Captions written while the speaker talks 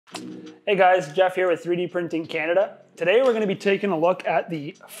Hey guys, Jeff here with 3D Printing Canada. Today we're going to be taking a look at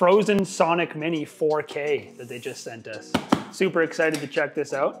the Phrozen Sonic Mini 4K that they just sent us. Super excited to check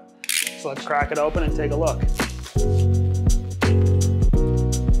this out. So let's crack it open and take a look.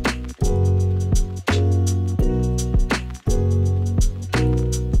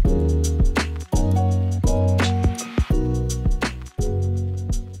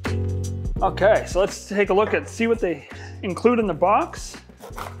 Okay, so let's take a look at see what they include in the box.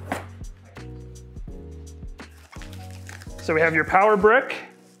 So we have your power brick,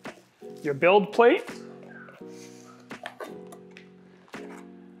 your build plate.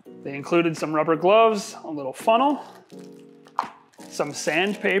 They included some rubber gloves, a little funnel, some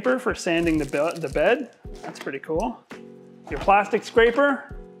sandpaper for sanding the bed. That's pretty cool. Your plastic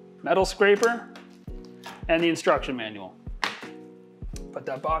scraper, metal scraper, and the instruction manual. Put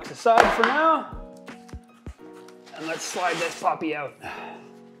that box aside for now, and let's slide this puppy out.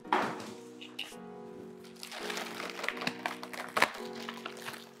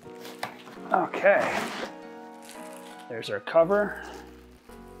 Okay, there's our cover.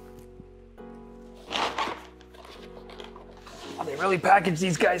 Oh, they really package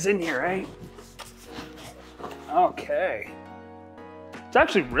these guys in here, eh? Okay. It's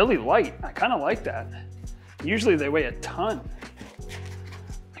actually really light. I kind of like that. Usually they weigh a ton.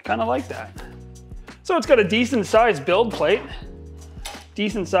 I kind of like that. So it's got a decent sized build plate,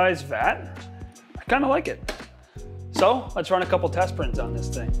 decent sized vat. I kind of like it. So let's run a couple test prints on this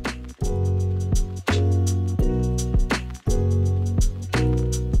thing.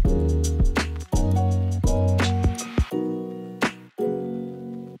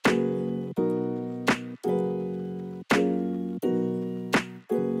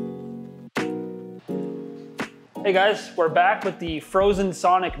 Hey guys, we're back with the Phrozen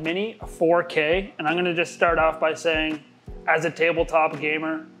Sonic Mini 4K, and I'm gonna just start off by saying, as a tabletop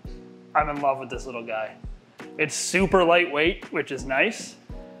gamer, I'm in love with this little guy. It's super lightweight, which is nice.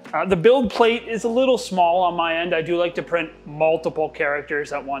 The build plate is a little small on my end. I do like to print multiple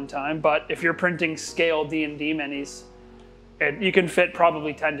characters at one time, but if you're printing scale D&D minis, you can fit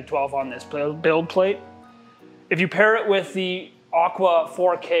probably 10 to 12 on this build plate. If you pair it with the Aqua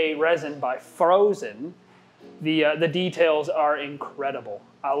 4K Resin by Phrozen, the details are incredible.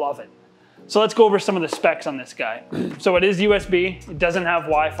 I love it. So let's go over some of the specs on this guy. So it is USB. It doesn't have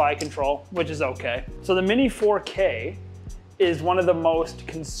Wi-Fi control, which is okay. So the Mini 4K is one of the most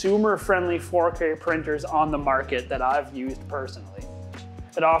consumer-friendly 4K printers on the market that I've used personally.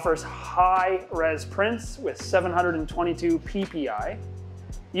 It offers high-res prints with 722 ppi.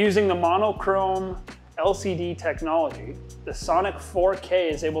 Using the monochrome LCD technology, the Sonic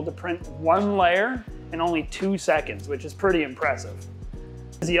 4K is able to print one layer in only 2 seconds, which is pretty impressive.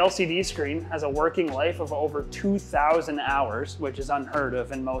 The LCD screen has a working life of over 2,000 hours, which is unheard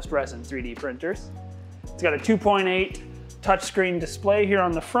of in most resin 3D printers. It's got a 2.8 touchscreen display here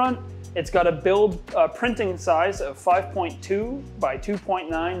on the front. It's got a printing size of 5.2 by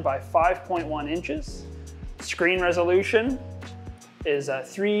 2.9 by 5.1 inches. Screen resolution is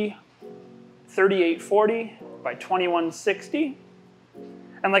 3840 by 2160.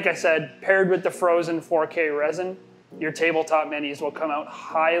 And like I said, paired with the Phrozen 4K Resin, your tabletop minis will come out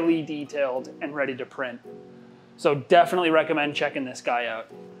highly detailed and ready to print. So definitely recommend checking this guy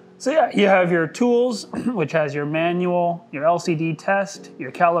out. So yeah, you have your tools, which has your manual, your LCD test,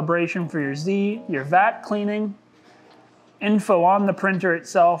 your calibration for your Z, your vat cleaning, info on the printer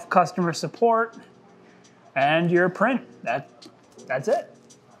itself, customer support, and your print. That's it.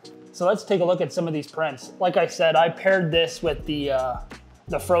 So let's take a look at some of these prints. Like I said, I paired this with the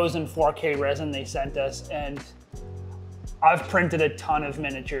Phrozen 4K Resin they sent us, and I've printed a ton of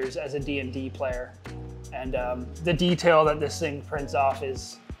miniatures as a D&D player. And the detail that this thing prints off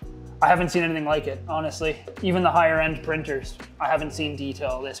is, I haven't seen anything like it, honestly. Even the higher end printers, I haven't seen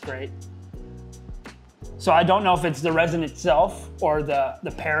detail this great. So I don't know if it's the resin itself or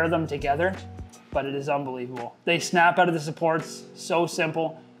the pair of them together, but it is unbelievable. They snap out of the supports, so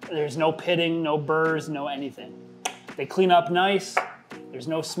simple. There's no pitting, no burrs, no anything. They clean up nice. There's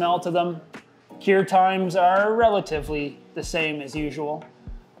no smell to them. Cure times are relatively the same as usual.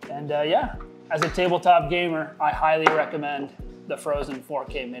 And yeah, as a tabletop gamer, I highly recommend the Phrozen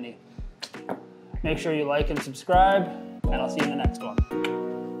 4K Mini. Make sure you like and subscribe, and I'll see you in the next one.